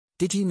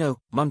Did you know,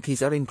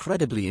 monkeys are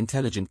incredibly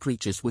intelligent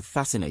creatures with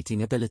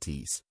fascinating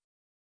abilities?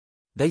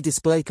 They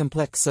display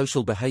complex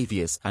social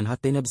behaviors and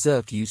have been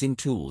observed using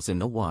tools in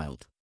the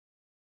wild.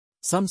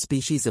 Some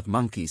species of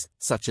monkeys,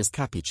 such as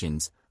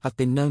capuchins, have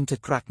been known to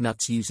crack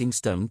nuts using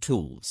stone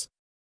tools.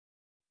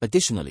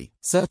 Additionally,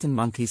 certain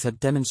monkeys have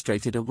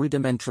demonstrated a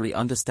rudimentary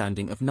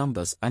understanding of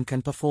numbers and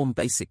can perform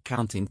basic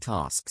counting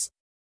tasks.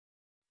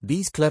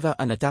 These clever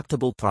and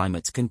adaptable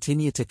primates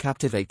continue to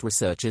captivate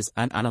researchers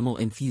and animal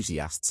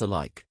enthusiasts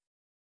alike.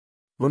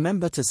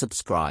 Remember to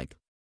subscribe.